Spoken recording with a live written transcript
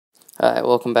Alright,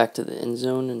 welcome back to the End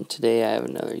Zone, and today I have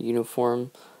another uniform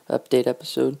update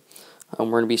episode. We're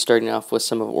going to be starting off with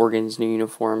some of Oregon's new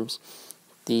uniforms.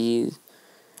 The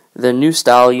new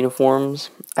style uniforms,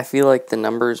 I feel like the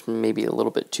numbers may be a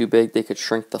little bit too big. They could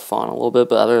shrink the font a little bit,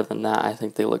 but other than that, I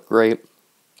think they look great.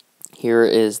 Here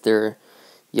is their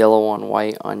yellow on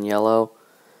white on yellow,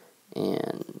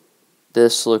 and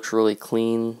this looks really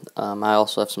clean. I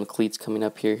also have some cleats coming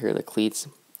up here. Here are the cleats,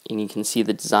 and you can see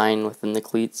the design within the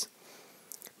cleats.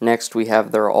 Next, we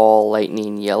have their all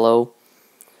lightning yellow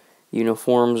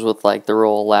uniforms with like the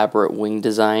real elaborate wing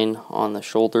design on the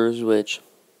shoulders, which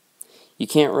you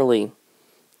can't really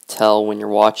tell when you're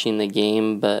watching the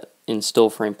game, but in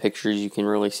still frame pictures you can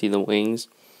really see the wings.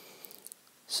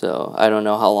 So I don't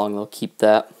know how long they'll keep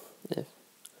that.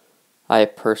 I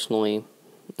personally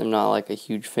am not like a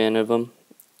huge fan of them.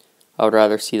 I would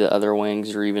rather see the other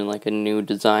wings or even like a new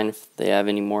design if they have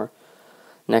any more.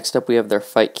 Next up, we have their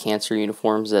Fight Cancer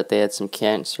uniforms that they had some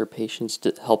cancer patients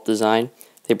to help design.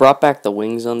 They brought back the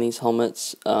wings on these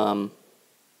helmets. I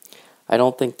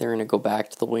don't think they're going to go back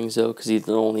to the wings, though, because these are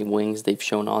the only wings they've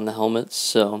shown on the helmets.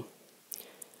 So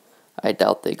I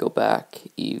doubt they go back,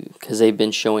 because they've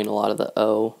been showing a lot of the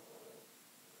O.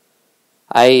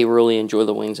 I really enjoy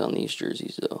the wings on these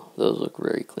jerseys, though. Those look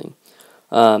very clean.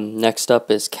 Next up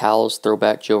is Cal's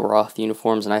throwback Joe Roth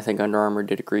uniforms, and I think Under Armour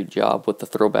did a great job with the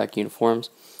throwback uniforms.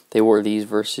 They wore these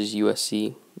versus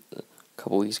USC a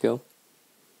couple weeks ago.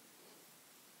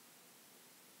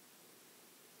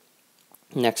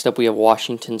 Next up, we have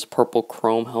Washington's purple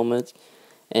chrome helmets,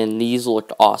 and these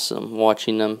looked awesome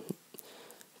watching them.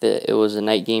 It was a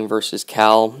night game versus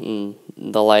Cal, and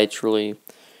the lights really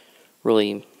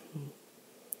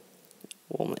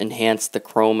enhanced the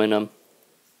chrome in them.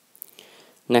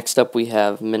 Next up, we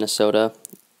have Minnesota,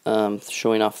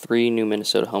 showing off 3 new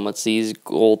Minnesota helmets. These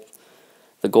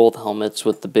the gold helmets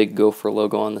with the big Gopher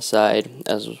logo on the side,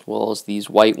 as well as these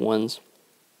white ones.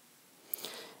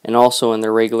 And also in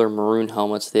their regular maroon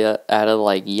helmets, they added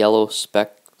like yellow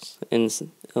specks in them.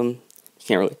 You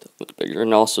can't really tell what's bigger.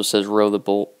 And also says "Row the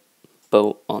boat"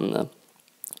 on the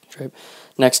stripe.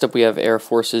 Next up, we have Air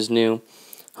Force's new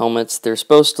helmets. They're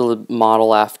supposed to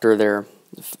model after their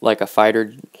like a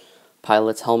fighter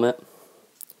pilot's helmet,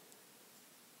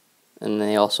 and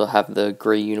they also have the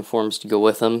gray uniforms to go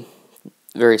with them,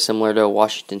 very similar to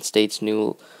Washington State's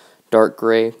new dark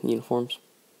gray uniforms.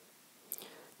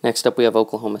 Next up, we have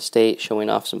Oklahoma State showing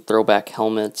off some throwback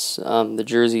helmets. The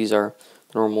jerseys are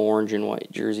normal orange and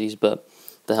white jerseys, but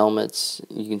the helmets,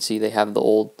 you can see they have the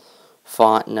old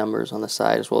font numbers on the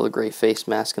side, as well as the gray face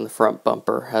mask, and the front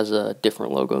bumper has a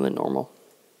different logo than normal.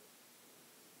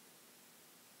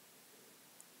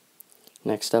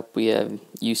 Next up, we have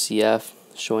UCF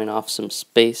showing off some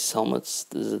space helmets.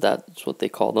 That's what they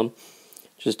call them.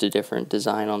 Just a different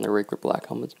design on their regular black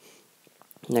helmets.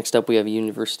 Next up, we have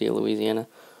University of Louisiana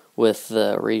with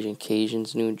the Raging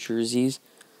Cajuns new jerseys.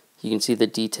 You can see the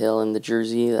detail in the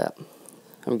jersey. That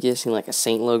I'm guessing like a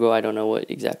Saint logo. I don't know what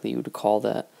exactly you would call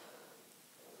that.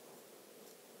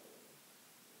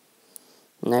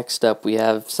 Next up, we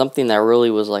have something that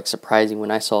really was like surprising when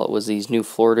I saw it, was these new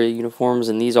Florida uniforms,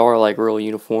 and these are like real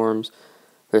uniforms.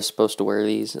 They're supposed to wear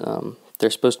these. They're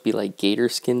supposed to be like gator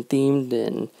skin themed,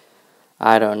 and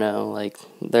I don't know, like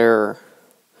they're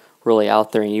really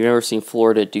out there. And you've never seen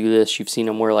Florida do this. You've seen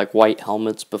them wear like white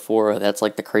helmets before. That's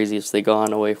like the craziest they've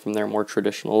gone away from their more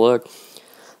traditional look.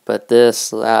 But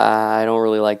this, I don't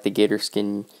really like the gator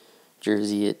skin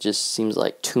jersey. It just seems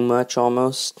like too much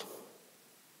almost.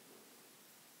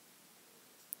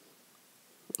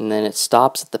 And then it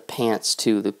stops at the pants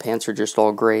too. The pants are just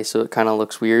all gray, so it kind of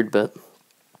looks weird. But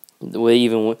the way,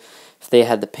 even if they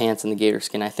had the pants and the gator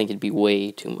skin, I think it'd be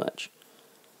way too much.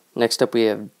 Next up, we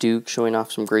have Duke showing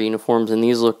off some gray uniforms, and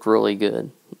these looked really good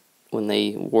when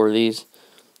they wore these.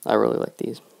 I really like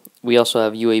these. We also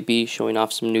have UAB showing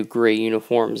off some new gray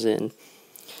uniforms, and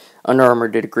Under Armour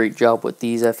did a great job with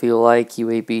these. I feel like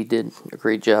UAB did a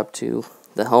great job too.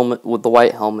 The helmet with the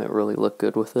white helmet really looked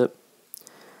good with it.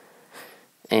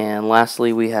 And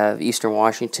lastly, we have Eastern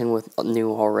Washington with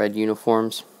new all-red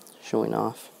uniforms showing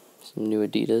off some new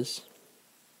Adidas.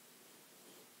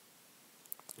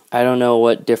 I don't know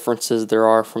what differences there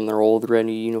are from their old red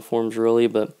uniforms really,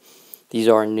 but these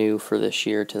are new for this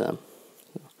year to them.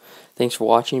 Thanks for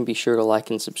watching. Be sure to like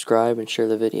and subscribe and share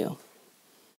the video.